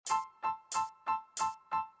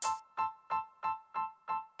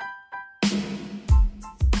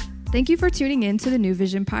Thank you for tuning in to the New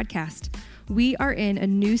Vision podcast. We are in a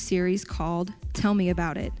new series called Tell Me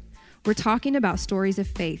About It. We're talking about stories of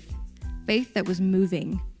faith that was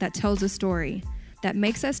moving, that tells a story, that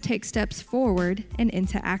makes us take steps forward and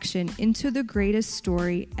into action, into the greatest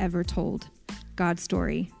story ever told, God's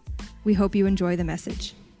story. We hope you enjoy the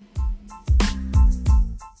message.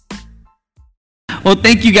 Well,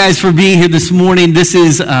 thank you guys for being here this morning. This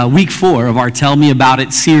is week 4 of our Tell Me About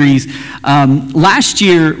It series. Last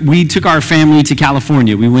year, we took our family to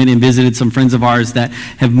California. We went and visited some friends of ours that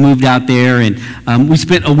have moved out there, and we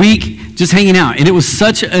spent a week just hanging out. And it was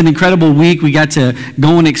such an incredible week. We got to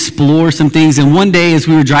go and explore some things. And one day, as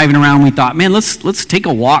we were driving around, we thought, man, let's take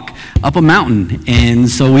a walk up a mountain. And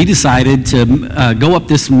so we decided to go up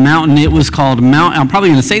this mountain. It was called I'm probably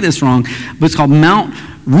going to say this wrong, but it's called Mount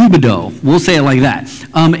Rubidoux. We'll say it like that.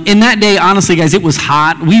 In that day, honestly, guys, it was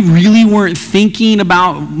hot. We really weren't thinking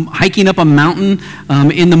about hiking up a mountain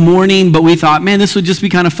in the morning, but we thought, man, this would just be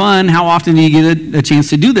kind of fun. How often do you get a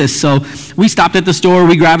chance to do this? So we stopped at the store.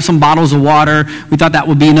 We grabbed some bottles of water. We thought that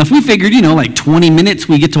would be enough. We figured, like 20 minutes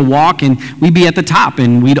we get to walk and we'd be at the top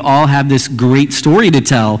and we'd all have this great story to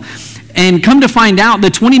tell. And come to find out, the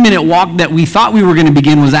 20-minute walk that we thought we were going to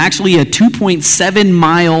begin was actually a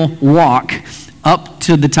 2.7-mile walk up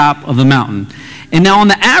to the top of the mountain. And now on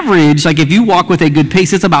the average, like if you walk with a good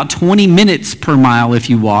pace, it's about 20 minutes per mile if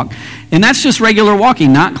you walk. And that's just regular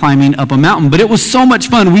walking, not climbing up a mountain. But it was so much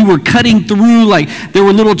fun. We were cutting through, there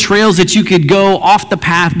were little trails that you could go off the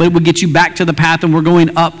path, but it would get you back to the path. And we're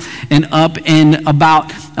going up. And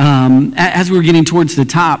about, as we were getting towards the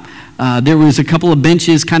top, there was a couple of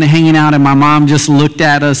benches kind of hanging out. And my mom just looked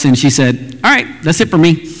at us and she said, all right, that's it for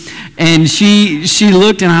me. And she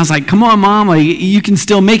looked, and I was like, come on, Mom, you can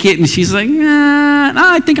still make it. And she's like, nah,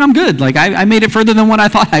 I think I'm good. I made it further than what I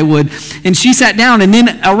thought I would. And she sat down, and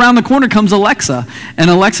then around the corner comes Alexa. And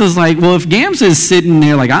Alexa's like, well, if Gams is sitting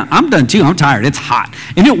there, I'm done too. I'm tired. It's hot.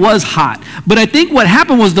 And it was hot. But I think what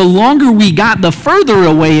happened was the longer we got, the further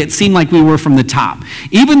away it seemed like we were from the top.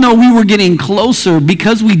 Even though we were getting closer,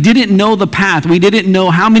 because we didn't know the path, we didn't know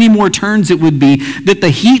how many more turns it would be, that the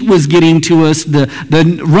heat was getting to us, the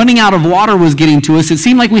running out of water was getting to us. It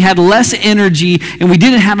seemed like we had less energy and we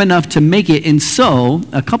didn't have enough to make it. And so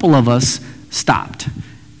a couple of us stopped.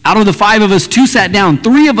 Out of the 5 of us, 2 sat down,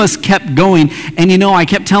 3 of us kept going. And I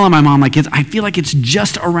kept telling my mom, I feel like it's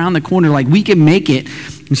just around the corner, we can make it.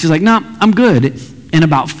 And she's like, no, I'm good. And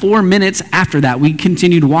about 4 minutes after that, we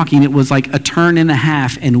continued walking. It was like a turn and a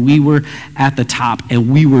half, and we were at the top. And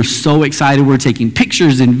we were so excited. We're taking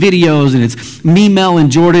pictures and videos, and it's me, Mel, and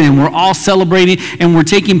Jordan, and we're all celebrating, and we're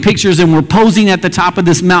taking pictures, and we're posing at the top of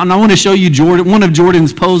this mountain. I want to show you one of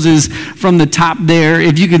Jordan's poses from the top there,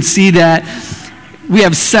 if you can see that. We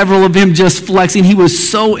have several of him just flexing. He was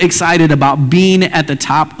so excited about being at the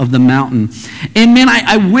top of the mountain. And man,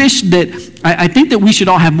 I think that we should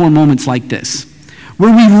all have more moments like this,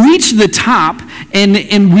 where we reach the top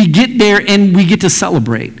and we get there and we get to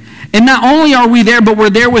celebrate. And not only are we there, but we're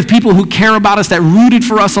there with people who care about us, that rooted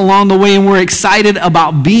for us along the way, and we're excited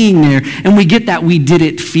about being there. And we get that we did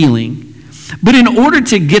it feeling. But in order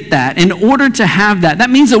to get that, in order to have that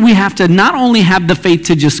means that we have to not only have the faith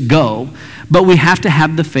to just go, but we have to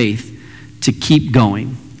have the faith to keep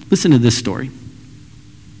going. Listen to this story.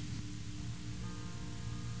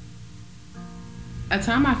 A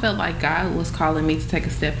time I felt like God was calling me to take a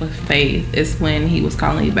step of faith is when he was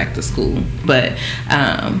calling me back to school. But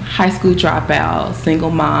high school dropout,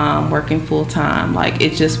 single mom, working full time,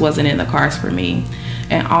 it just wasn't in the cards for me.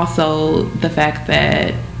 And also the fact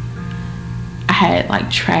that I had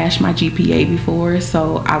trashed my GPA before,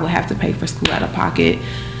 so I would have to pay for school out of pocket.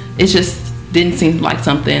 It just didn't seem like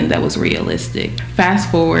something that was realistic.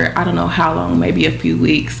 Fast forward, I don't know how long, maybe a few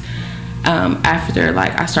weeks, after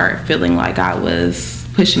I started feeling like God was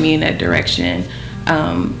pushing me in that direction.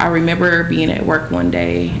 I remember being at work one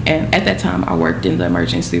day, and at that time I worked in the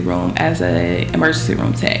emergency room as an emergency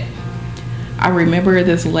room tech. I remember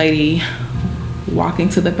this lady walking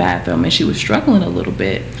to the bathroom, and she was struggling a little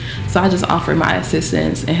bit, so I just offered my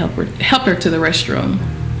assistance and helped her to the restroom.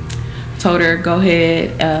 Told her, go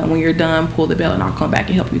ahead, when you're done, pull the bell and I'll come back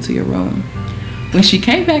and help you to your room. When she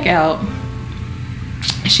came back out,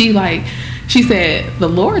 she said, the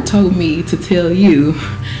Lord told me to tell you,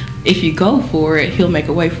 if you go for it, he'll make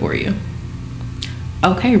a way for you.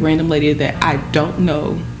 Okay, random lady that I don't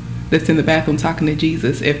know that's in the bathroom talking to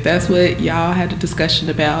Jesus, if that's what y'all had a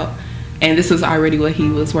discussion about, and this is already what he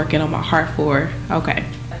was working on my heart for, okay.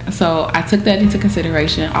 So I took that into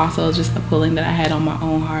consideration, also just the pulling that I had on my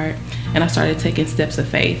own heart. and I started taking steps of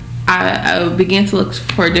faith. I began to look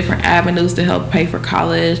for different avenues to help pay for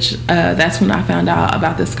college. That's when I found out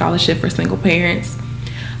about the scholarship for single parents.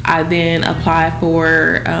 I then applied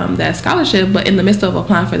for that scholarship, but in the midst of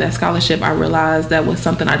applying for that scholarship, I realized that was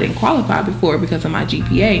something I didn't qualify before because of my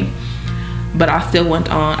GPA. But I still went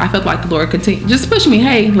on. I felt like the Lord continued just push me.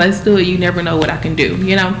 Hey, let's do it. You never know what I can do,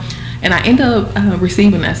 you know. And I ended up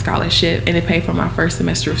receiving that scholarship, and it paid for my first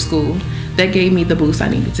semester of school. That gave me the boost I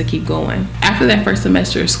needed to keep going. After that first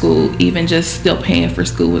semester of school, even just still paying for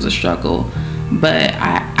school was a struggle, but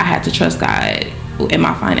I had to trust God in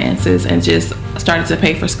my finances and just started to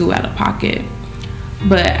pay for school out of pocket.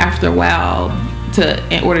 But after a while,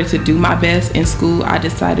 in order to do my best in school, I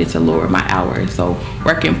decided to lower my hours. So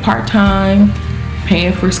working part-time,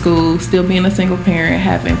 paying for school, still being a single parent,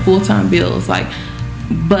 having full-time bills,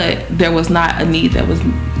 but there was not a need that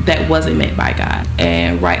wasn't met by God.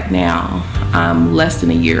 And right now, I'm less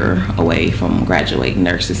than a year away from graduating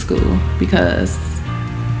nursing school because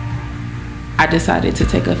I decided to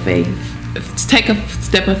take a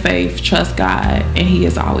step of faith, trust God, and He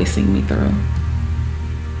has always seen me through.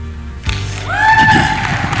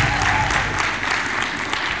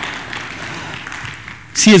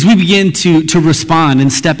 See, as we begin to respond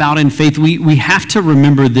and step out in faith, we have to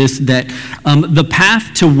remember this, that the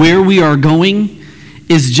path to where we are going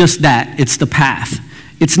is just that. It's the path.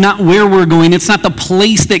 It's not where we're going. It's not the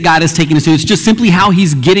place that God is taking us to. It's just simply how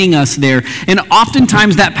He's getting us there. And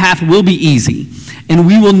oftentimes that path will be easy. And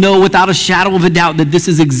we will know without a shadow of a doubt that this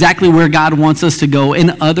is exactly where God wants us to go.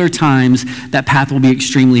 And other times that path will be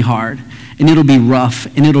extremely hard. And it'll be rough,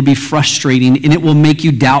 and it'll be frustrating, and it will make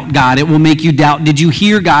you doubt God. It will make you doubt, did you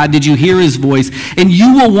hear God? Did you hear His voice? And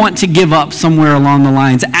you will want to give up somewhere along the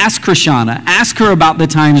lines. Ask Krishana. Ask her about the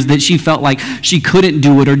times that she felt like she couldn't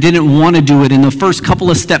do it or didn't want to do it, and the first couple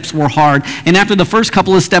of steps were hard. And after the first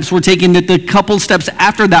couple of steps were taken, that the couple steps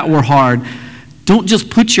after that were hard. Don't just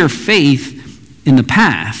put your faith in the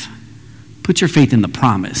path. Put your faith in the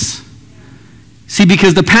promise. See,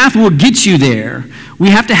 because the path will get you there. We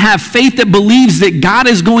have to have faith that believes that God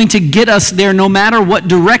is going to get us there no matter what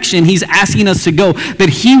direction He's asking us to go, that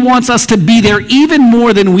He wants us to be there even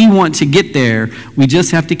more than we want to get there. We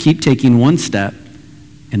just have to keep taking one step,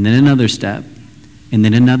 and then another step, and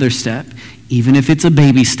then another step. Even if it's a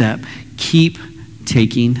baby step, keep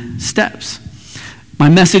taking steps. My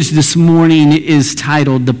message this morning is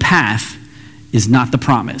titled, "The Path is Not the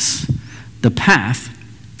Promise." The path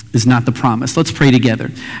is not the promise. Let's pray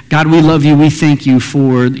together. God, we love You. We thank You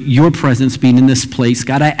for Your presence being in this place.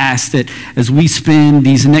 God, I ask that as we spend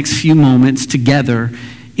these next few moments together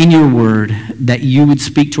in Your word, that You would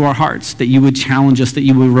speak to our hearts, that You would challenge us, that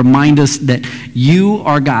You would remind us that You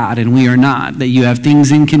are God and we are not, that You have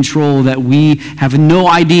things in control, that we have no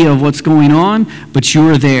idea of what's going on, but You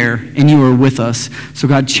are there and You are with us. So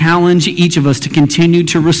God, challenge each of us to continue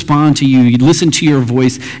to respond to You, listen to Your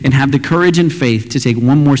voice, and have the courage and faith to take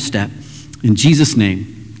one more step. In Jesus'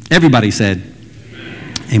 name, everybody said,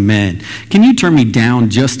 Amen. Can you turn me down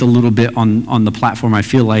just a little bit on the platform? I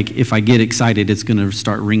feel like if I get excited, it's going to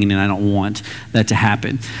start ringing, and I don't want that to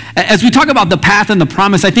happen. As we talk about the path and the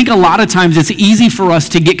promise, I think a lot of times it's easy for us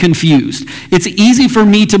to get confused. It's easy for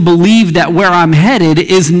me to believe that where I'm headed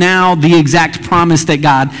is now the exact promise that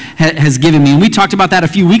God has given me. And we talked about that a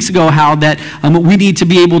few weeks ago, how that we need to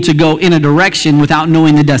be able to go in a direction without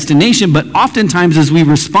knowing the destination. But oftentimes as we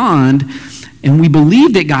respond, and we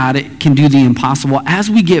believe that God can do the impossible,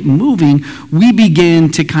 as we get moving, we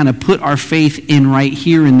begin to kind of put our faith in right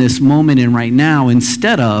here in this moment and right now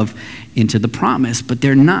instead of into the promise. But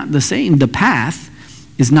they're not the same. The path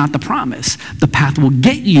is not the promise. The path will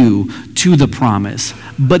get you to the promise,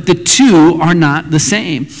 but the two are not the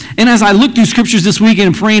same. And as I looked through scriptures this week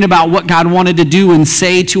and praying about what God wanted to do and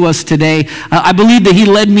say to us today, I believe that He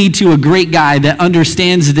led me to a great guy that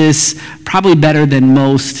understands this probably better than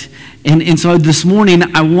most. And so this morning,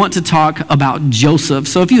 I want to talk about Joseph.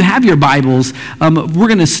 So if you have your Bibles, we're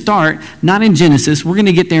going to start, not in Genesis, we're going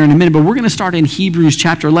to get there in a minute, but we're going to start in Hebrews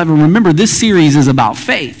chapter 11. Remember, this series is about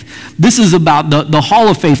faith. This is about the hall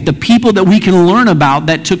of faith, the people that we can learn about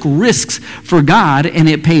that took risks for God, and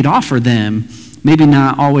it paid off for them. Maybe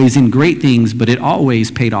not always in great things, but it always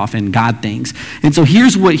paid off in God things. And so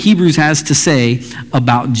here's what Hebrews has to say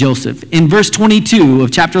about Joseph. In verse 22 of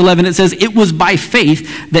chapter 11, it says, "It was by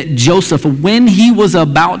faith that Joseph, when he was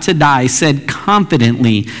about to die, said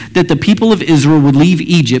confidently that the people of Israel would leave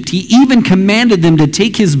Egypt. He even commanded them to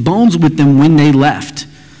take his bones with them when they left."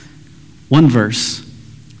 One verse,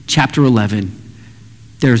 chapter 11.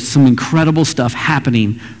 There's some incredible stuff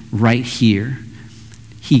happening right here.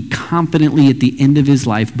 He confidently, at the end of his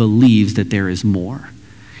life, believes that there is more.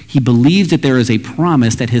 He believes that there is a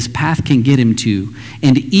promise that his path can get him to.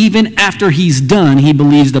 And even after he's done, he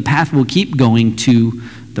believes the path will keep going to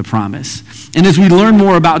the promise. And as we learn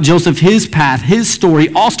more about Joseph, his path, his story,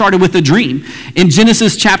 all started with a dream. In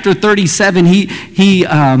Genesis chapter 37, he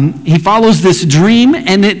follows this dream,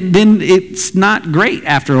 and then it's not great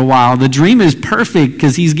after a while. The dream is perfect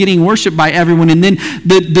because he's getting worshiped by everyone, and then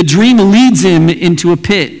the dream leads him into a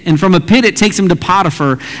pit. And from a pit, it takes him to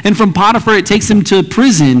Potiphar. And from Potiphar, it takes him to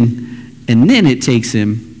prison, and then it takes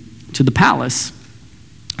him to the palace.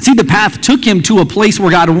 See, the path took him to a place where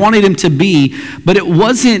God wanted him to be, but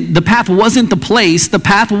the path wasn't the place, the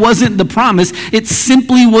path wasn't the promise, it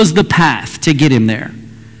simply was the path to get him there.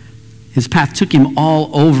 His path took him all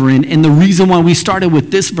over, and the reason why we started with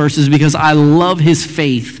this verse is because I love his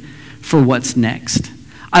faith for what's next.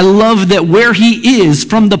 I love that where he is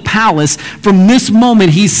from the palace, from this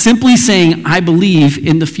moment, he's simply saying, I believe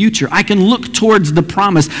in the future. I can look towards the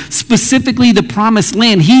promise, specifically the promised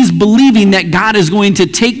land. He's believing that God is going to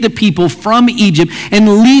take the people from Egypt and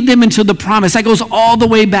lead them into the promise. That goes all the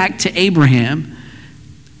way back to Abraham.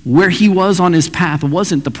 Where he was on his path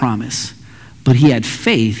wasn't the promise, but he had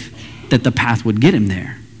faith that the path would get him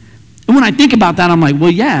there. And when I think about that, I'm like,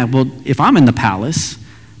 if I'm in the palace,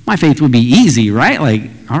 my faith would be easy, right? Like,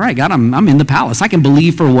 all right, God, I'm in the palace. I can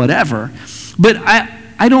believe for whatever. But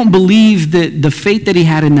I don't believe that the faith that he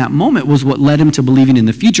had in that moment was what led him to believing in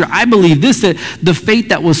the future. I believe that the faith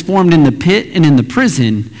that was formed in the pit and in the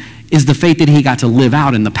prison is the faith that he got to live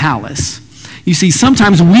out in the palace. You see,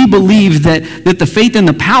 sometimes we believe that the faith in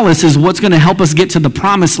the palace is what's going to help us get to the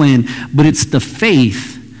promised land, but it's the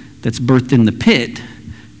faith that's birthed in the pit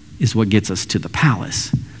is what gets us to the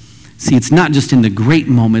palace. See, it's not just in the great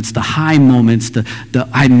moments, the high moments, the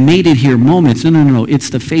I made it here moments. No. It's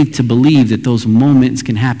the faith to believe that those moments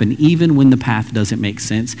can happen even when the path doesn't make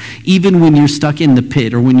sense, even when you're stuck in the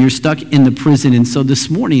pit or when you're stuck in the prison. And so this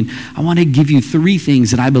morning, I want to give you 3 things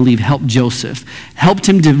that I believe helped Joseph, helped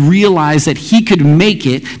him to realize that he could make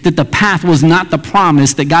it, that the path was not the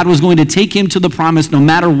promise, that God was going to take him to the promise no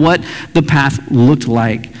matter what the path looked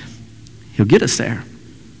like. He'll get us there.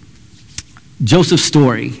 Joseph's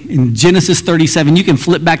story in Genesis 37. You can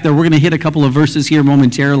flip back there. We're going to hit a couple of verses here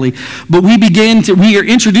momentarily. But we are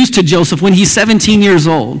introduced to Joseph when he's 17 years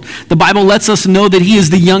old. The Bible lets us know that he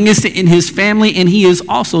is the youngest in his family, and he is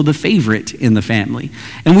also the favorite in the family.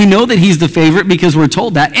 And we know that he's the favorite because we're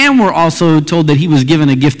told that, and we're also told that he was given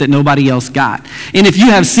a gift that nobody else got. And if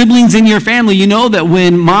you have siblings in your family, you know that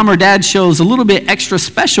when mom or dad shows a little bit extra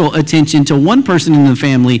special attention to one person in the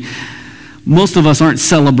family, most of us aren't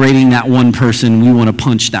celebrating that one person. We want to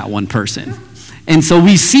punch that one person. And so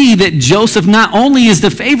we see that Joseph not only is the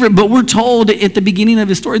favorite, but we're told at the beginning of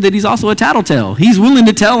his story that he's also a tattletale. He's willing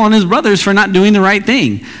to tell on his brothers for not doing the right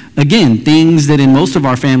thing. Again, things that in most of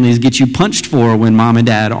our families get you punched for when mom and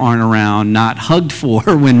dad aren't around, not hugged for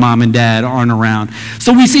when mom and dad aren't around.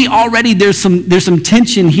 So we see already there's some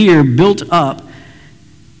tension here built up.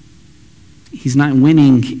 He's not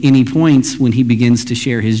winning any points when he begins to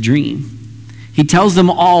share his dream. He tells them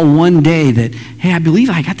all one day that, hey, I believe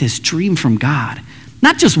I got this dream from God.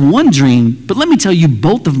 Not just one dream, but let me tell you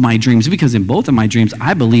both of my dreams, because in both of my dreams,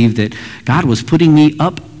 I believe that God was putting me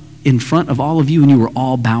up in front of all of you and you were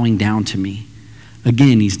all bowing down to me.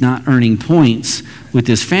 Again, he's not earning points with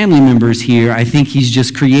his family members here. I think he's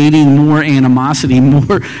just creating more animosity,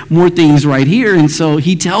 more things right here. And so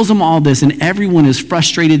he tells them all this, and everyone is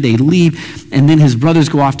frustrated. They leave, and then his brothers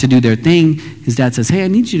go off to do their thing. His dad says, hey, I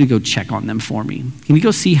need you to go check on them for me. Can you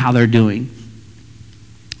go see how they're doing?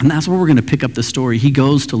 And that's where we're going to pick up the story. He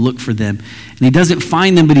goes to look for them, and he doesn't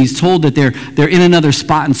find them, but he's told that they're in another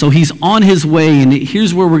spot. And so he's on his way, and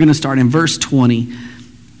here's where we're going to start in verse 20.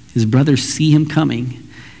 His brothers see him coming,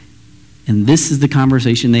 and this is the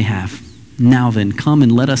conversation they have. Now then, come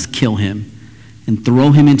and let us kill him and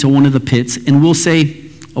throw him into one of the pits, and we'll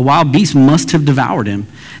say, a wild beast must have devoured him.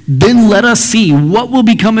 Then let us see what will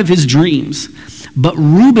become of his dreams. But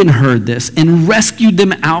Reuben heard this and rescued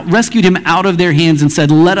him out of their hands and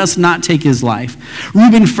said, let us not take his life.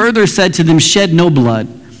 Reuben further said to them, shed no blood.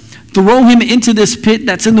 Throw him into this pit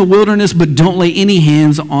that's in the wilderness, but don't lay any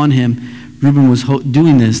hands on him. Reuben was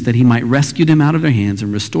doing this that he might rescue them out of their hands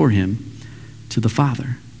and restore him to the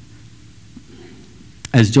father.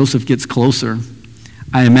 As Joseph gets closer,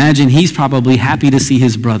 I imagine he's probably happy to see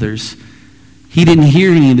his brothers. He didn't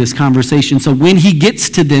hear any of this conversation. So when he gets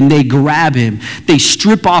to them, they grab him. They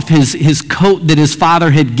strip off his coat that his father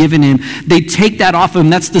had given him. They take that off of him.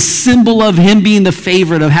 That's the symbol of him being the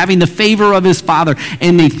favorite, of having the favor of his father.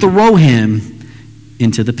 And they throw him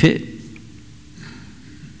into the pit.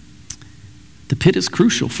 The pit is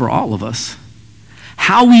crucial for all of us.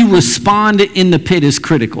 How we respond in the pit is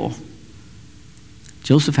critical.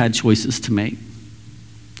 Joseph had choices to make.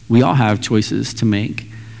 We all have choices to make.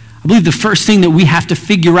 I believe the first thing that we have to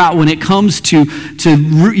figure out when it comes to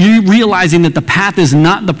realizing that the path is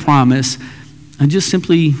not the promise, I just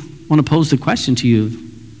simply want to pose the question to you,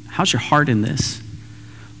 how's your heart in this?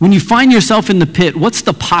 When you find yourself in the pit, what's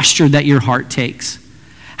the posture that your heart takes?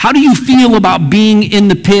 How do you feel about being in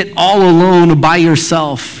the pit all alone by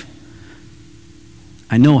yourself?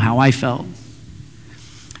 I know how I felt.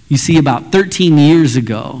 You see, about 13 years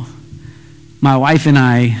ago, my wife and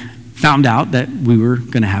I found out that we were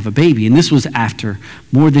going to have a baby. And this was after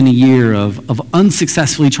more than a year of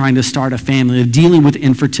unsuccessfully trying to start a family, of dealing with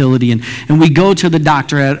infertility. And we go to the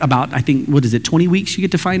doctor at about, I think, 20 weeks you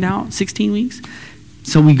get to find out? 16 weeks?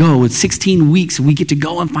 So we go, it's 16 weeks, and we get to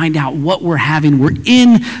go and find out what we're having. We're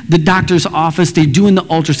in the doctor's office. They're doing the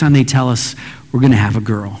ultrasound. They tell us we're going to have a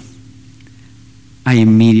girl. I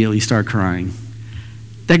immediately start crying.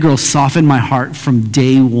 That girl softened my heart from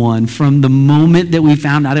day one. From the moment that we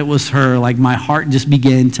found out it was her, like my heart just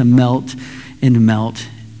began to melt and melt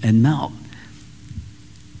and melt.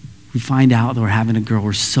 We find out that we're having a girl.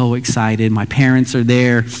 We're so excited. My parents are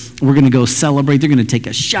there. We're going to go celebrate. They're going to take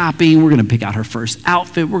us shopping. We're going to pick out her first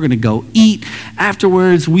outfit. We're going to go eat.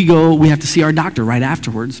 Afterwards, we have to see our doctor right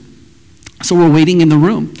afterwards. So we're waiting in the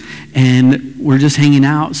room, and we're just hanging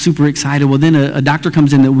out, super excited. Well, then a doctor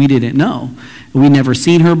comes in that we didn't know. We'd never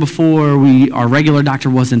seen her before. Our regular doctor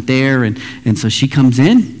wasn't there, and so she comes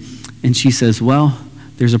in, and she says, well,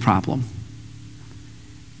 there's a problem.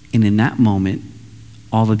 And in that moment,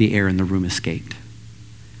 all of the air in the room escaped.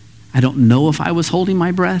 I don't know if I was holding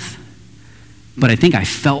my breath, but I think I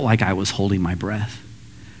felt like I was holding my breath.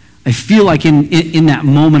 I feel like in that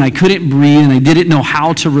moment I couldn't breathe and I didn't know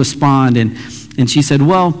how to respond. And she said,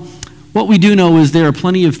 well, what we do know is there are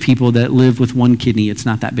plenty of people that live with one kidney. It's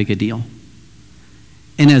not that big a deal.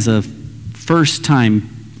 And as a first-time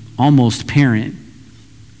almost parent,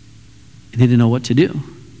 I didn't know what to do.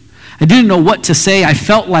 I didn't know what to say. I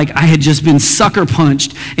felt like I had just been sucker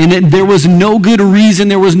punched, and there was no good reason,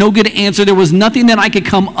 there was no good answer, there was nothing that I could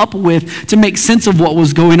come up with to make sense of what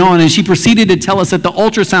was going on. And she proceeded to tell us that the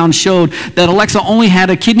ultrasound showed that Alexa only had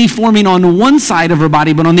a kidney forming on one side of her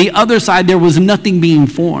body, but on the other side there was nothing being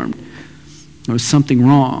formed. There was something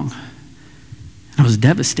wrong. I was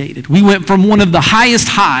devastated. We went from one of the highest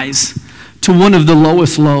highs to one of the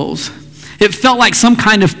lowest lows. It felt like some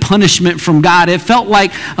kind of punishment from God. It felt like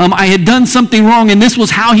I had done something wrong, and this was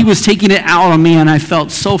how he was taking it out on me, and I felt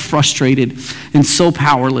so frustrated and so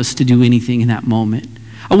powerless to do anything in that moment.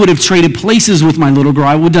 I would have traded places with my little girl.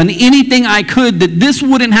 I would have done anything I could that this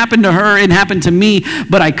wouldn't happen to her and happen to me,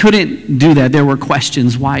 but I couldn't do that. There were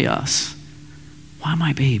questions. Why us? Why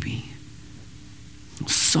my baby? I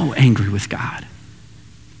was so angry with God.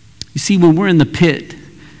 You see, when we're in the pit,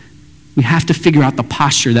 we have to figure out the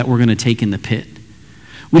posture that we're going to take in the pit.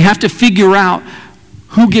 We have to figure out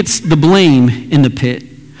who gets the blame in the pit.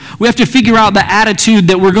 We have to figure out the attitude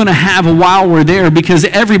that we're going to have while we're there, because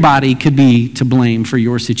everybody could be to blame for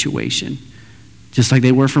your situation, just like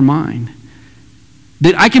they were for mine.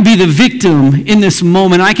 That I can be the victim in this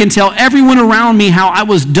moment. I can tell everyone around me how I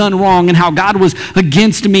was done wrong and how God was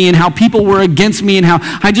against me and how people were against me and how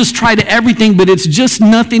I just tried everything, but it's just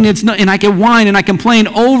nothing. And I can whine and I complain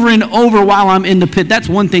over and over while I'm in the pit. That's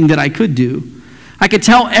one thing that I could do. I could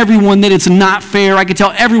tell everyone that it's not fair. I could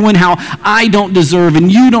tell everyone how I don't deserve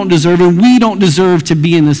and you don't deserve and we don't deserve to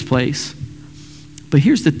be in this place. But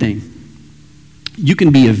here's the thing. You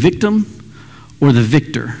can be a victim or the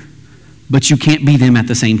victor, but you can't be them at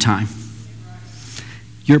the same time.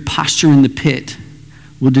 Your posture in the pit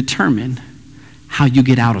will determine how you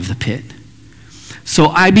get out of the pit. So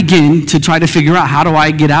I begin to try to figure out, how do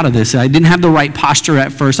I get out of this? I didn't have the right posture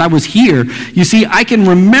at first. I was here. You see, I can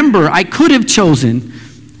remember I could have chosen.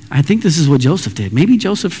 I think this is what Joseph did. Maybe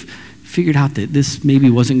Joseph figured out that this maybe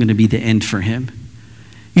wasn't going to be the end for him.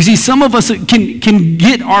 You see, some of us can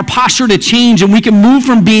get our posture to change, and we can move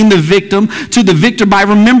from being the victim to the victor by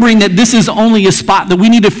remembering that this is only a spot, that we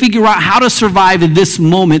need to figure out how to survive in this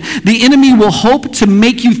moment. The enemy will hope to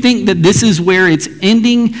make you think that this is where it's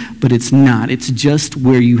ending, but it's not. It's just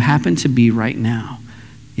where you happen to be right now.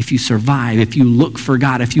 If you survive, if you look for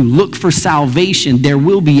God, if you look for salvation, there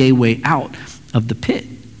will be a way out of the pit.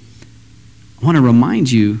 I want to remind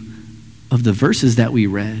you of the verses that we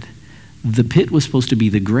read. The pit was supposed to be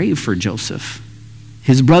the grave for Joseph.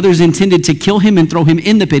 His brothers intended to kill him and throw him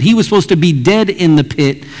in the pit. He was supposed to be dead in the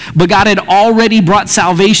pit, but God had already brought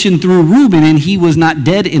salvation through Reuben, and he was not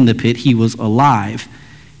dead in the pit. He was alive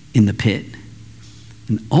in the pit.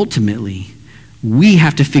 And ultimately, We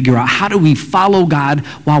have to figure out, how do we follow God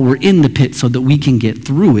while we're in the pit so that we can get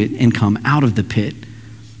through it and come out of the pit?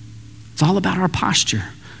 It's all about our posture.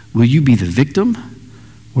 Will you be the victim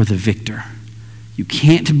or the victor? You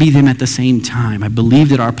can't be them at the same time. I believe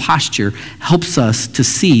that our posture helps us to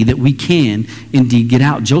see that we can indeed get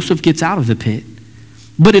out. Joseph gets out of the pit.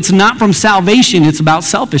 But it's not from salvation, it's about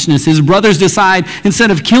selfishness. His brothers decide,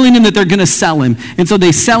 instead of killing him, that they're going to sell him. And so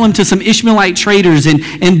they sell him to some Ishmaelite traders, and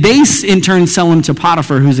they in turn sell him to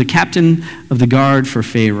Potiphar, who's a captain of the guard for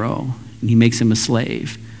Pharaoh. And he makes him a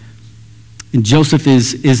slave. And Joseph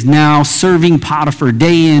is now serving Potiphar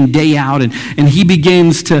day in, day out, and he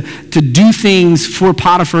begins to do things for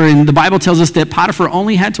Potiphar. And the Bible tells us that Potiphar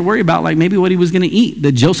only had to worry about like maybe what he was going to eat,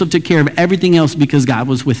 that Joseph took care of everything else because God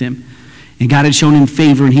was with him. And God had shown him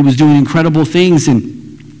favor, and he was doing incredible things.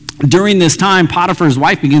 And during this time, Potiphar's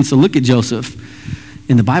wife begins to look at Joseph.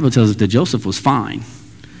 And the Bible tells us that Joseph was fine.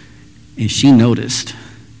 And she noticed.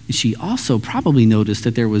 And she also probably noticed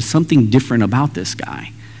that there was something different about this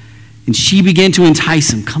guy. And she began to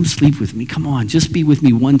entice him. Come sleep with me. Come on, just be with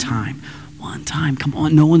me one time. One time, come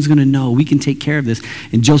on, no one's going to know. We can take care of this.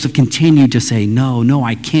 And Joseph continued to say, no,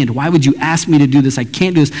 I can't. Why would you ask me to do this? I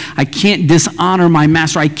can't do this. I can't dishonor my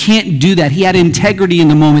master. I can't do that. He had integrity in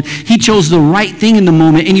the moment. He chose the right thing in the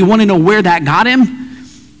moment. And you want to know where that got him?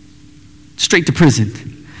 Straight to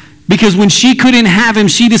prison. Because when she couldn't have him,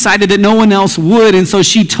 she decided that no one else would. And so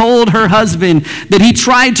she told her husband that he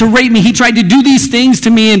tried to rape me. He tried to do these things to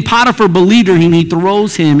me. And Potiphar believed her, and he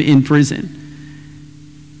throws him in prison.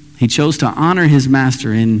 He chose to honor his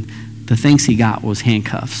master, and the thanks he got was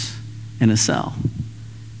handcuffs and a cell.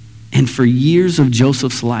 And for years of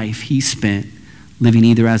Joseph's life, he spent living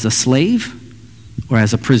either as a slave or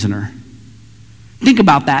as a prisoner. Think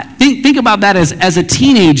about that. Think about that as a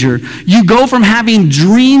teenager. You go from having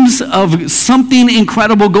dreams of something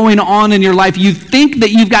incredible going on in your life. You think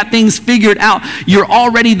that you've got things figured out. You're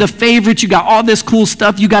already the favorite. You got all this cool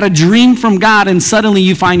stuff. You got a dream from God, and suddenly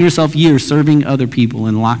you find yourself years serving other people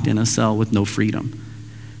and locked in a cell with no freedom.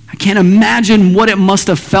 I can't imagine what it must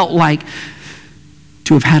have felt like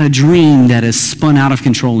to have had a dream that has spun out of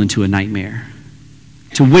control into a nightmare.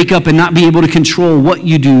 To wake up and not be able to control what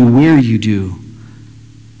you do, where you do,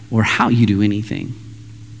 or how you do anything.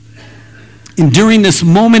 And during this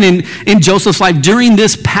moment in Joseph's life, during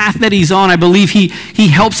this path that he's on, I believe he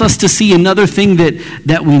helps us to see another thing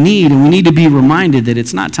that we need. And we need to be reminded that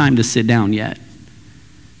it's not time to sit down yet.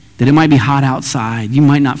 That it might be hot outside. You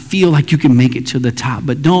might not feel like you can make it to the top,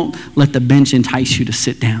 but don't let the bench entice you to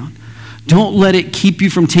sit down. Don't let it keep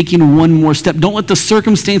you from taking one more step. Don't let the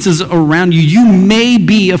circumstances around you. You may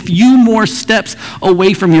be a few more steps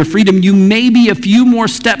away from your freedom. You may be a few more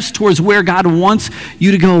steps towards where God wants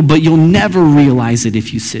you to go, but you'll never realize it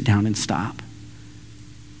if you sit down and stop.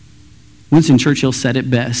 Winston Churchill said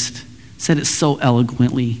it best, said it so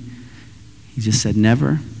eloquently. He just said,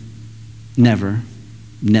 never, never,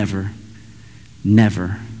 never,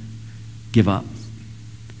 never give up.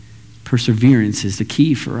 Perseverance is the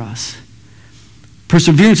key for us.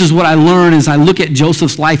 Perseverance is what I learn as I look at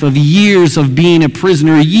Joseph's life of years of being a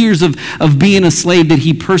prisoner, years of being a slave, that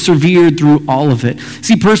he persevered through all of it.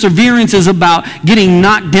 See, perseverance is about getting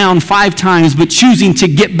knocked down 5 times, but choosing to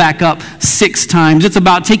get back up 6 times. It's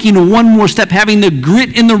about taking one more step, having the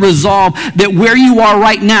grit and the resolve that where you are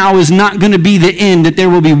right now is not going to be the end, that there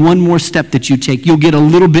will be one more step that you take. You'll get a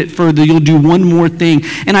little bit further. You'll do one more thing.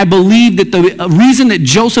 And I believe that the reason that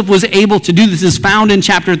Joseph was able to do this is found in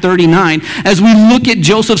chapter 39. As we look at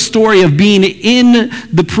Joseph's story of being in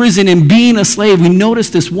the prison and being a slave, we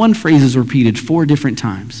notice this one phrase is repeated 4 different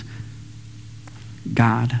times.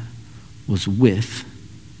 God was with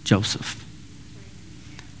Joseph.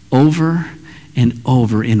 Over and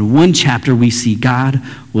over in one chapter we see God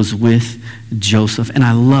was with Joseph. And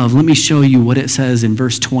let me show you what it says in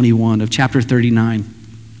verse 21 of chapter 39.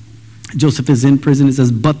 Joseph is in prison. It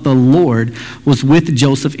says, but the Lord was with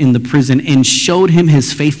Joseph in the prison and showed him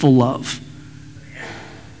his faithful love.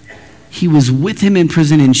 He was with him in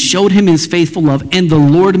prison and showed him his faithful love, and the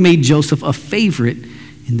Lord made Joseph a favorite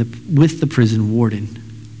with the prison warden.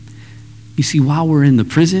 You see, while we're in the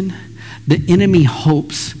prison, the enemy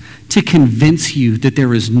hopes to convince you that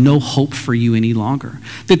there is no hope for you any longer,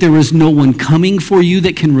 that there is no one coming for you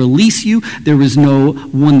that can release you, there is no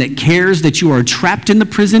one that cares, that you are trapped in the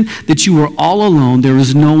prison, that you are all alone, there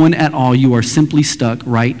is no one at all. You are simply stuck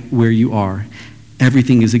right where you are.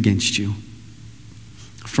 Everything is against you.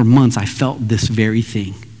 For months, I felt this very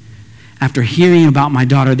thing. after hearing about my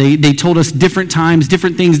daughter. They told us different times,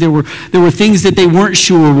 different things. There were things that they weren't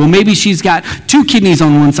sure. Well, maybe she's got 2 kidneys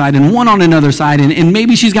on one side and one on another side, and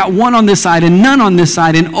maybe she's got one on this side and none on this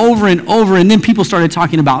side, and over. And then people started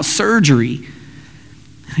talking about surgery.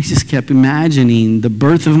 I just kept imagining the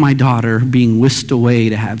birth of my daughter being whisked away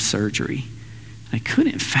to have surgery. I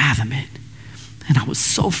couldn't fathom it. And I was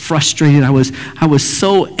so frustrated. I was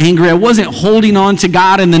so angry. I wasn't holding on to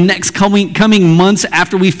God in the next coming months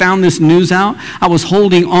after we found this news out. I was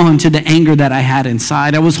holding on to the anger that I had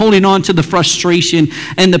inside. I was holding on to the frustration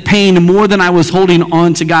and the pain more than I was holding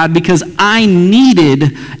on to God, because I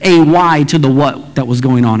needed a why to the what that was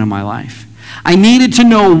going on in my life. I needed to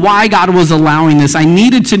know why God was allowing this. I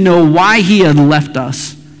needed to know why he had left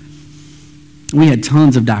us. We had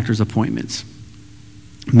tons of doctor's appointments.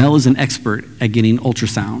 Mel is an expert at getting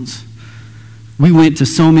ultrasounds. We went to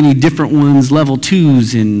so many different ones, level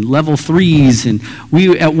 2s and level 3s, and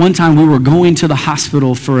at one time we were going to the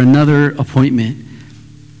hospital for another appointment.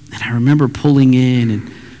 And I remember pulling in,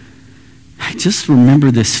 and I just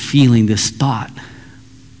remember this feeling, this thought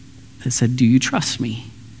that said, "Do you trust me?"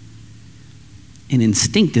 And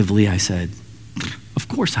instinctively I said, "Of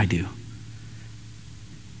course I do."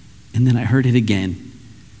 And then I heard it again,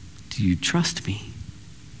 "Do you trust me?"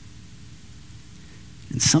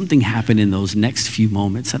 And something happened in those next few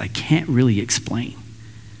moments that I can't really explain.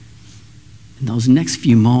 In those next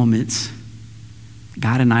few moments,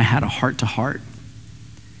 God and I had a heart-to-heart.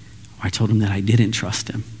 I told him that I didn't trust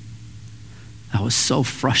him. I was so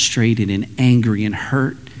frustrated and angry and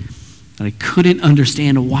hurt that I couldn't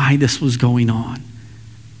understand why this was going on.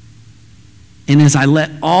 And as I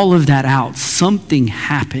let all of that out, something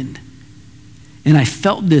happened. And I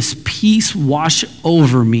felt this peace wash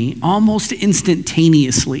over me almost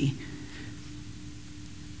instantaneously.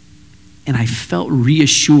 And I felt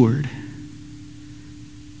reassured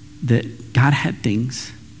that God had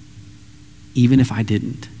things, even if I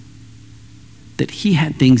didn't. That he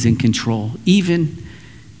had things in control, even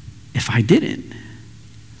if I didn't.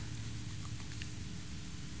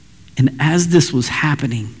 And as this was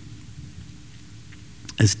happening,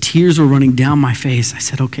 as tears were running down my face, I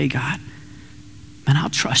said, "Okay, God, man, I'll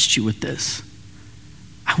trust you with this.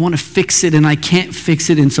 I want to fix it and I can't fix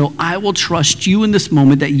it, and so I will trust you in this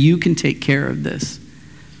moment that you can take care of this."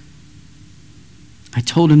 I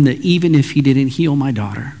told him that even if he didn't heal my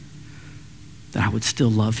daughter, that I would still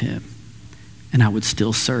love him and I would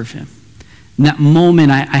still serve him. In that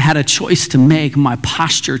moment, I had a choice to make. My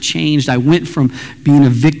posture changed. I went from being a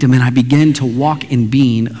victim and I began to walk in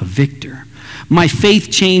being a victor. My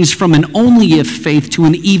faith changed from an only if faith to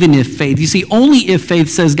an even if faith. You see, only if faith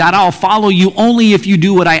says, "God, I'll follow you only if you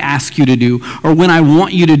do what I ask you to do or when I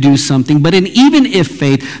want you to do something." But an even if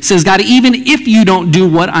faith says, "God, even if you don't do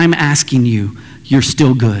what I'm asking you, you're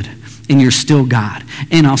still good and you're still God,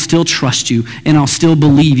 and I'll still trust you and I'll still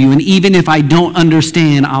believe you. And even if I don't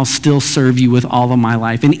understand, I'll still serve you with all of my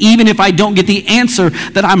life. And even if I don't get the answer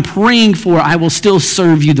that I'm praying for, I will still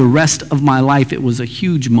serve you the rest of my life." It was a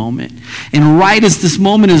huge moment. And right as this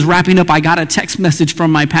moment is wrapping up, I got a text message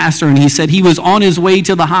from my pastor, and he said he was on his way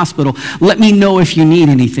to the hospital. "Let me know if you need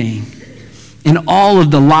anything." And all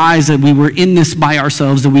of the lies that we were in this by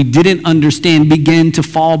ourselves, that we didn't understand, began to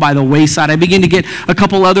fall by the wayside. I began to get a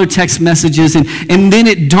couple other text messages, and then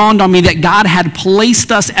it dawned on me that God had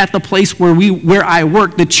placed us at the place where I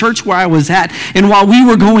worked, the church where I was at. And while we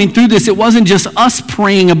were going through this, it wasn't just us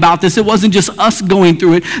praying about this. It wasn't just us going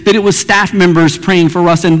through it, that it was staff members praying for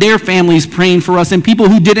us and their families praying for us and people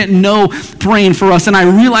who didn't know praying for us. And I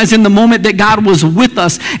realized in the moment that God was with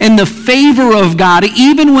us, and the favor of God,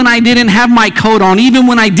 even when I didn't have my coat on, even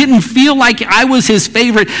when I didn't feel like I was his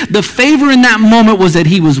favorite, the favor in that moment was that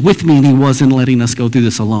he was with me and he wasn't letting us go through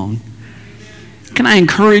this alone. Can I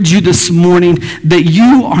encourage you this morning that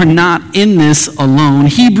you are not in this alone?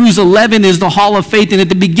 Hebrews 11 is the hall of faith, and at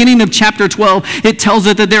the beginning of chapter 12, it tells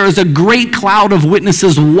us that there is a great cloud of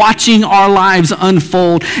witnesses watching our lives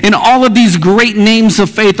unfold. And all of these great names of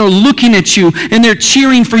faith are looking at you, and they're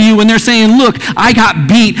cheering for you, and they're saying, "Look, I got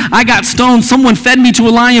beat, I got stoned, someone fed me to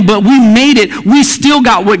a lion, but we made it. We still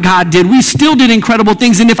got what God did. We still did incredible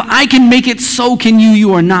things, and if I can make it, so can you.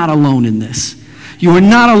 You are not alone in this. You are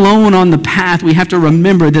not alone on the path." We have to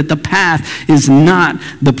remember that the path is not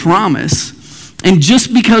the promise. And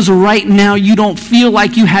just because right now you don't feel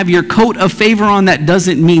like you have your coat of favor on, that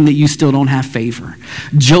doesn't mean that you still don't have favor.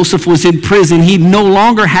 Joseph was in prison. He no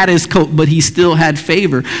longer had his coat, but he still had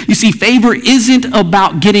favor. You see, favor isn't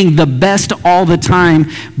about getting the best all the time,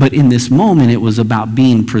 but in this moment it was about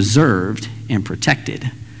being preserved and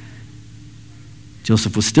protected.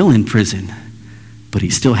 Joseph was still in prison, but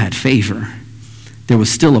he still had favor. there was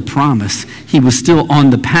still a promise. He was still on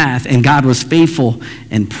the path, and God was faithful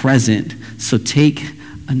and present. So take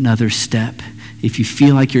another step. If you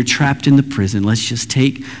feel like you're trapped in the prison, let's just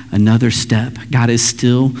take another step. God is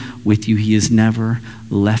still with you. He has never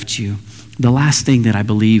left you. The last thing that I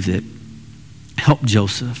believe that helped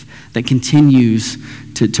Joseph, that continues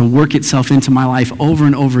to work itself into my life over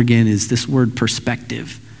and over again, is this word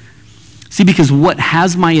perspective. See, because what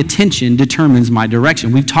has my attention determines my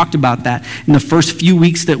direction. We've talked about that in the first few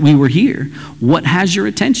weeks that we were here. What has your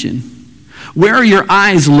attention? Where are your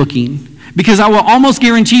eyes looking? Because I will almost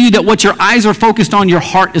guarantee you that what your eyes are focused on, your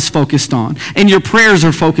heart is focused on, and your prayers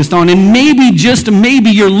are focused on. And maybe, just maybe,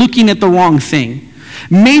 you're looking at the wrong thing.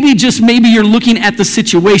 Maybe, just maybe, you're looking at the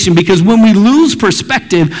situation, because when we lose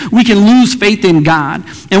perspective, we can lose faith in God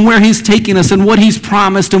and where he's taking us and what he's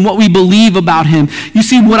promised and what we believe about him. You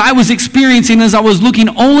see, what I was experiencing is I was looking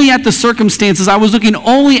only at the circumstances. I was looking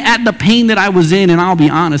only at the pain that I was in, and I'll be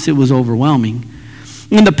honest, it was overwhelming.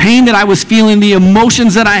 And the pain that I was feeling, the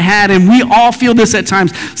emotions that I had, and we all feel this at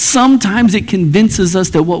times, sometimes it convinces us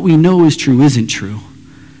that what we know is true isn't true.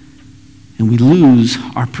 And we lose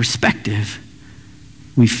our perspective.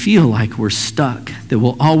 We feel like we're stuck, that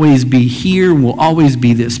we'll always be here, we'll always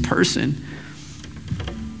be this person.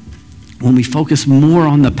 When we focus more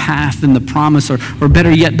on the path than the promise, or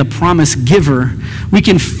better yet, the promise giver, we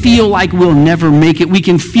can feel like we'll never make it. We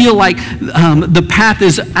can feel like the path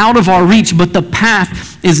is out of our reach, but the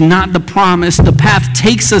path is not the promise. The path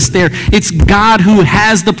takes us there. It's God who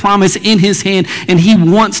has the promise in his hand, and he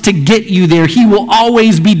wants to get you there. He will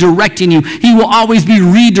always be directing you. He will always be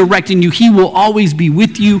redirecting you. He will always be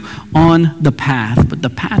with you on the path, but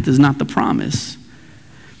the path is not the promise.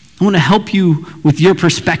 I want to help you with your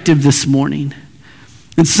perspective this morning.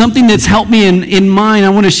 It's something that's helped me in mine. I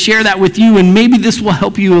want to share that with you, and maybe this will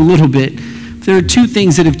help you a little bit. There are two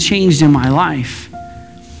things that have changed in my life.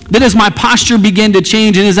 That as my posture began to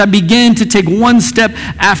change, and as I began to take one step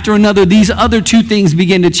after another, these other two things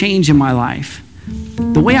began to change in my life.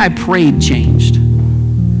 The way I prayed changed,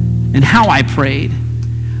 and how I prayed.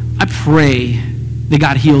 I pray that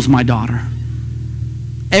God heals my daughter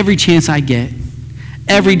every chance I get.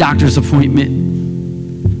 Every doctor's appointment.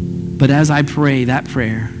 But as I pray that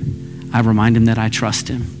prayer, I remind him that I trust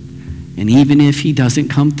him. And even if he doesn't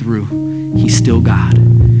come through, he's still God.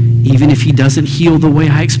 Even if he doesn't heal the way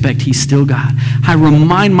I expect, he's still God. I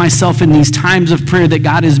remind myself in these times of prayer that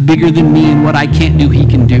God is bigger than me, and what I can't do, he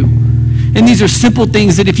can do. And these are simple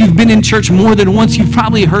things that if you've been in church more than once, you've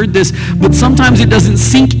probably heard this, but sometimes it doesn't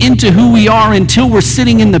sink into who we are until we're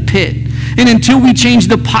sitting in the pit. And until we change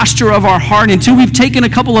the posture of our heart, until we've taken a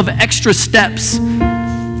couple of extra steps.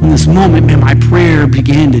 In this moment, man, my prayer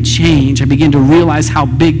began to change. I began to realize how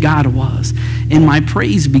big God was. And my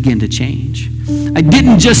praise began to change. I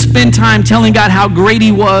didn't just spend time telling God how great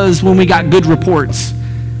he was when we got good reports.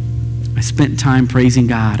 I spent time praising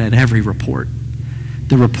God at every report.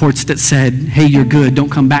 The reports that said, hey, you're good, don't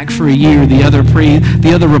come back for a year. The other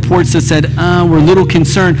reports that said, we're a little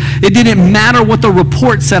concerned. It didn't matter what the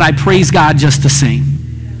report said, I praised God just the same.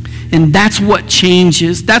 And that's what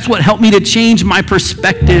changes. That's what helped me to change my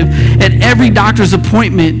perspective. At every doctor's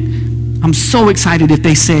appointment, I'm so excited if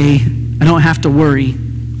they say, I don't have to worry.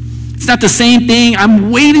 It's not the same thing.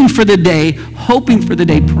 I'm waiting for the day, hoping for the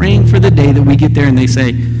day, praying for the day that we get there and they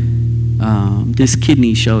say, this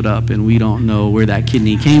kidney showed up and we don't know where that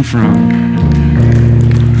kidney came from.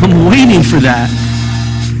 I'm waiting for that.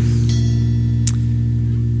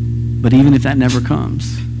 But even if that never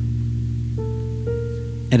comes,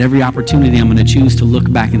 at every opportunity, I'm going to choose to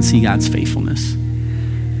look back and see God's faithfulness.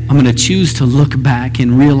 I'm going to choose to look back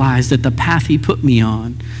and realize that the path he put me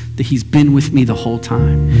on, that he's been with me the whole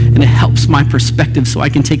time. And it helps my perspective so I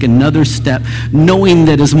can take another step, knowing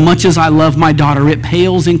that as much as I love my daughter, it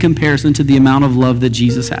pales in comparison to the amount of love that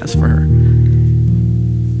Jesus has for her.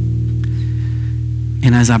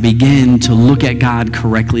 And as I begin to look at God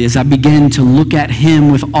correctly, as I begin to look at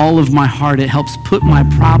him with all of my heart, it helps put my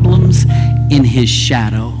problems in his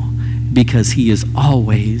shadow, because he is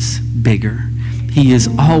always bigger. He is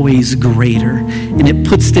always greater, and it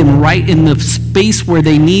puts them right in the space where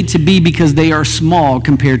they need to be, because they are small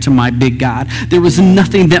compared to my big God. There is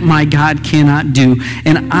nothing that my God cannot do,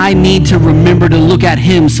 and I need to remember to look at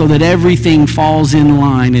him so that everything falls in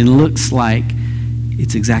line and looks like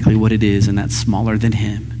it's exactly what it is, and that's smaller than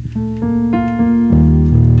him.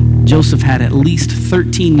 Joseph had at least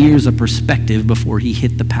 13 years of perspective before he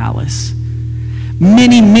hit the palace.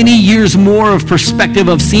 Many, many years more of perspective,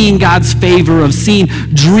 of seeing God's favor, of seeing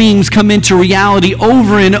dreams come into reality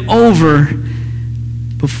over and over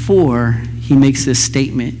before he makes this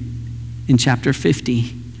statement in chapter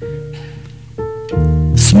 50.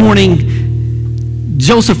 This morning,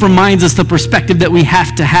 Joseph reminds us the perspective that we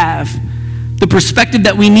have to have, the perspective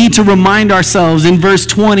that we need to remind ourselves. In verse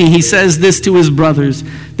 20, he says this to his brothers,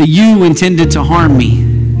 that you intended to harm me.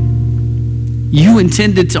 You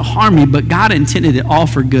intended to harm me, but God intended it all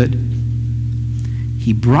for good.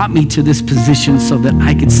 He brought me to this position so that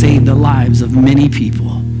I could save the lives of many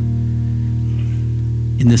people.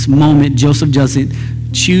 In this moment, Joseph doesn't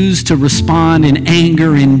choose to respond in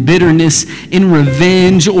anger, in bitterness, in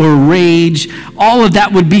revenge or rage. All of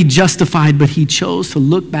that would be justified, but he chose to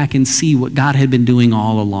look back and see what God had been doing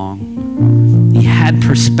all along. He had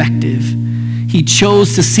perspective. He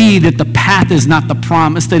chose to see that the path is not the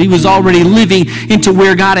promise, that he was already living into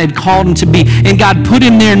where God had called him to be. And God put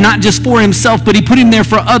him there not just for himself, but he put him there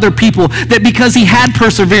for other people. That because he had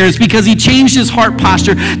perseverance, because he changed his heart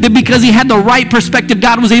posture, that because he had the right perspective,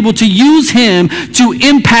 God was able to use him to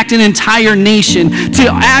impact an entire nation, to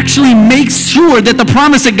actually make sure that the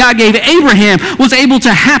promise that God gave Abraham was able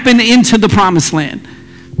to happen into the promised land.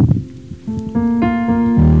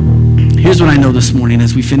 Here's what I know this morning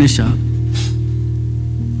as we finish up.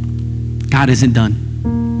 God isn't done.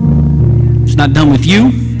 He's not done with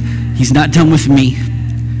you. He's not done with me.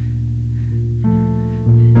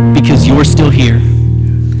 Because you're still here,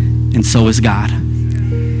 and so is God.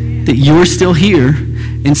 That you're still here,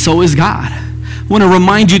 and so is God. I want to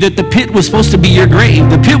remind you that the pit was supposed to be your grave.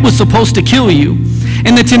 The pit was supposed to kill you.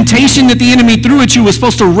 And the temptation that the enemy threw at you was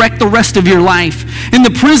supposed to wreck the rest of your life. And the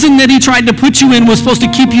prison that he tried to put you in was supposed to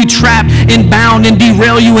keep you trapped and bound and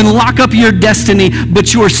derail you and lock up your destiny.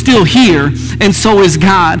 But you are still here, and so is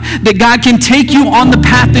God. That God can take you on the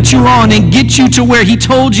path that you're on and get you to where he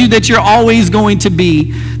told you that you're always going to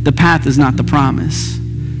be. The path is not the promise.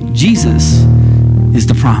 Jesus is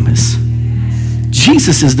the promise.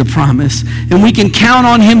 Jesus is the promise, and we can count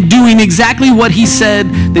on him doing exactly what he said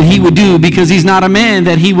that he would do, because he's not a man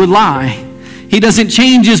that he would lie. He doesn't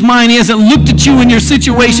change his mind. He hasn't looked at you in your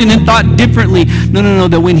situation and thought differently. No,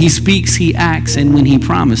 that when he speaks, he acts, and when he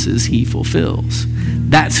promises, he fulfills.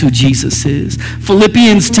 That's who Jesus is.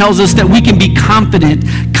 Philippians tells us that we can be confident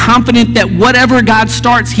that whatever God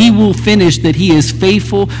starts, he will finish, that he is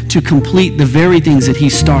faithful to complete the very things that he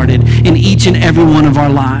started in each and every one of our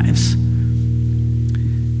lives.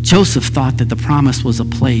 Joseph thought that the promise was a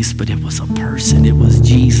place, but it was a person. It was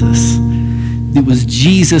Jesus. It was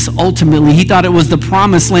Jesus ultimately. He thought it was the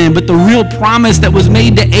promised land, but the real promise that was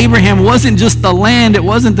made to Abraham wasn't just the land, it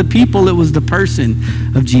wasn't the people, it was the person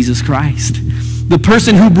of Jesus Christ. The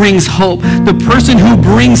person who brings hope, the person who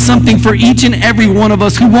brings something for each and every one of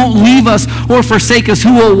us, who won't leave us or forsake us,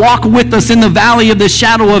 who will walk with us in the valley of the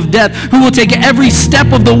shadow of death, who will take every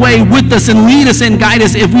step of the way with us and lead us and guide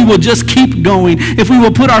us if we will just keep going, if we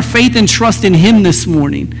will put our faith and trust in him this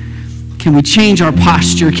morning. Can we change our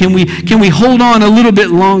posture? Can we hold on a little bit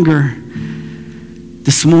longer?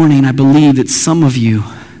 This morning, I believe that some of you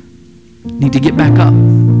need to get back up.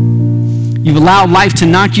 You've allowed life to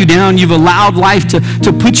knock you down. You've allowed life to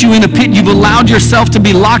put you in a pit. You've allowed yourself to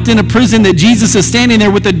be locked in a prison that Jesus is standing there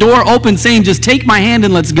with the door open saying, just take my hand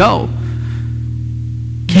and let's go.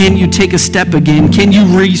 Can you take a step again? Can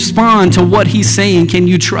you respond to what he's saying? Can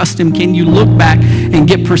you trust him? Can you look back and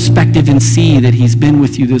get perspective and see that he's been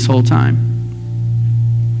with you this whole time?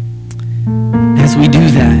 As we do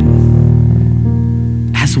that,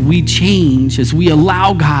 as we change, as we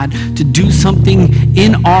allow God to do something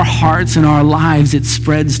in our hearts and our lives, it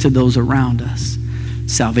spreads to those around us.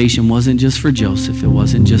 Salvation wasn't just for Joseph. It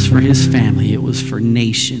wasn't just for his family. It was for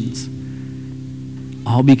nations.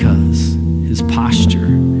 All because his posture,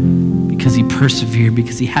 because he persevered,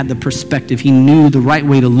 because he had the perspective. He knew the right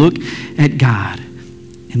way to look at God.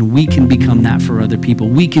 And we can become that for other people.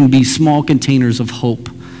 We can be small containers of hope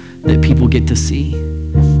that people get to see.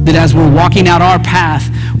 That as we're walking out our path,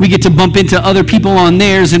 we get to bump into other people on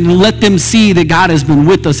theirs and let them see that God has been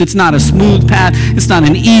with us. It's not a smooth path. It's not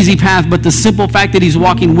an easy path, but the simple fact that he's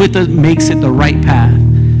walking with us makes it the right path.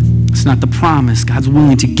 It's not the promise. God's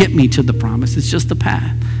willing to get me to the promise. It's just the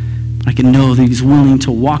path. I can know that he's willing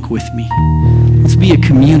to walk with me. Let's be a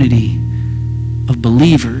community of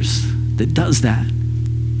believers that does that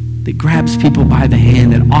grabs people by the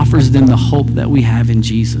hand, that offers them the hope that we have in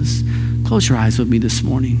Jesus. Close your eyes with me this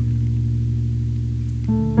morning.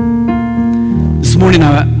 This morning,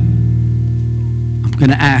 I'm going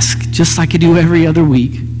to ask, just like I do every other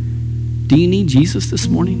week, do you need Jesus this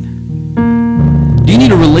morning? Do you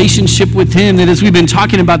need a relationship with him that, as we've been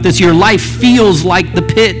talking about this, your life feels like the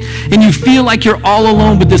pit and you feel like you're all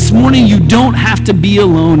alone, but this morning you don't have to be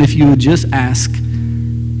alone if you would just ask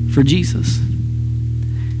for Jesus.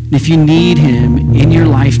 If you need him in your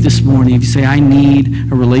life this morning, if you say, I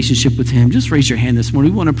need a relationship with him, just raise your hand this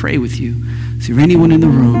morning. We want to pray with you. Is there anyone in the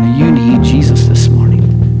room that you need Jesus this morning?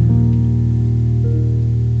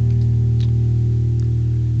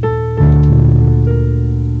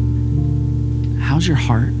 How's your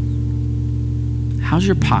heart? How's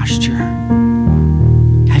your posture?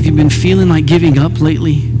 Have you been feeling like giving up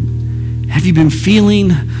lately? Have you been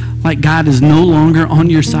feeling like God is no longer on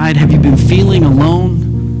your side? Have you been feeling alone?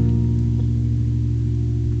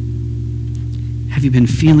 Have you been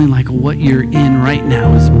feeling like what you're in right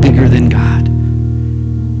now is bigger than God?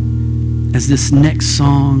 As this next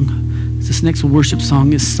worship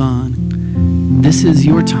song is sung, this is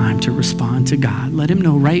your time to respond to God. Let him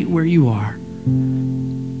know right where you are.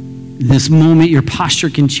 In this moment, your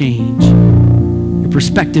posture can change. Your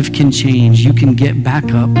perspective can change. You can get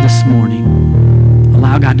back up this morning.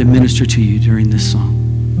 Allow God to minister to you during this song.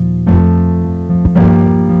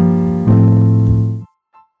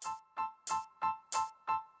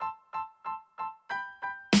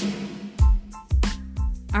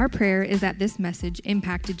 Our prayer is that this message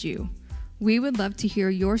impacted you. We would love to hear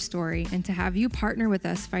your story and to have you partner with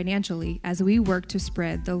us financially as we work to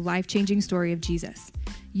spread the life-changing story of Jesus.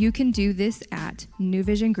 You can do this at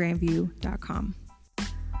newvisiongrandview.com.